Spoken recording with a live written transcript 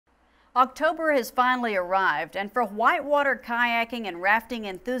October has finally arrived, and for whitewater kayaking and rafting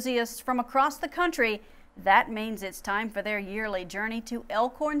enthusiasts from across the country, that means it's time for their yearly journey to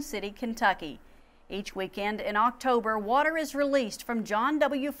Elkhorn City, Kentucky. Each weekend in October, water is released from John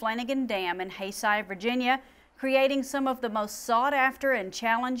W. Flanagan Dam in Hayside, Virginia, creating some of the most sought-after and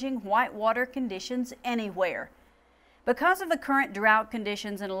challenging whitewater conditions anywhere. Because of the current drought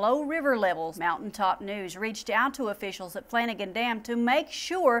conditions and low river levels, Mountaintop News reached out to officials at Flanagan Dam to make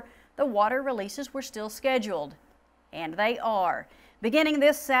sure the water releases were still scheduled. And they are. Beginning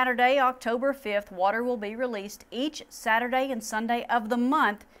this Saturday, October 5th, water will be released each Saturday and Sunday of the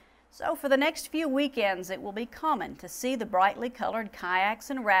month. So for the next few weekends, it will be common to see the brightly colored kayaks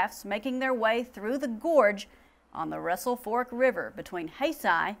and rafts making their way through the gorge on the Russell Fork River between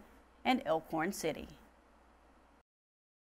Hayside and Elkhorn City.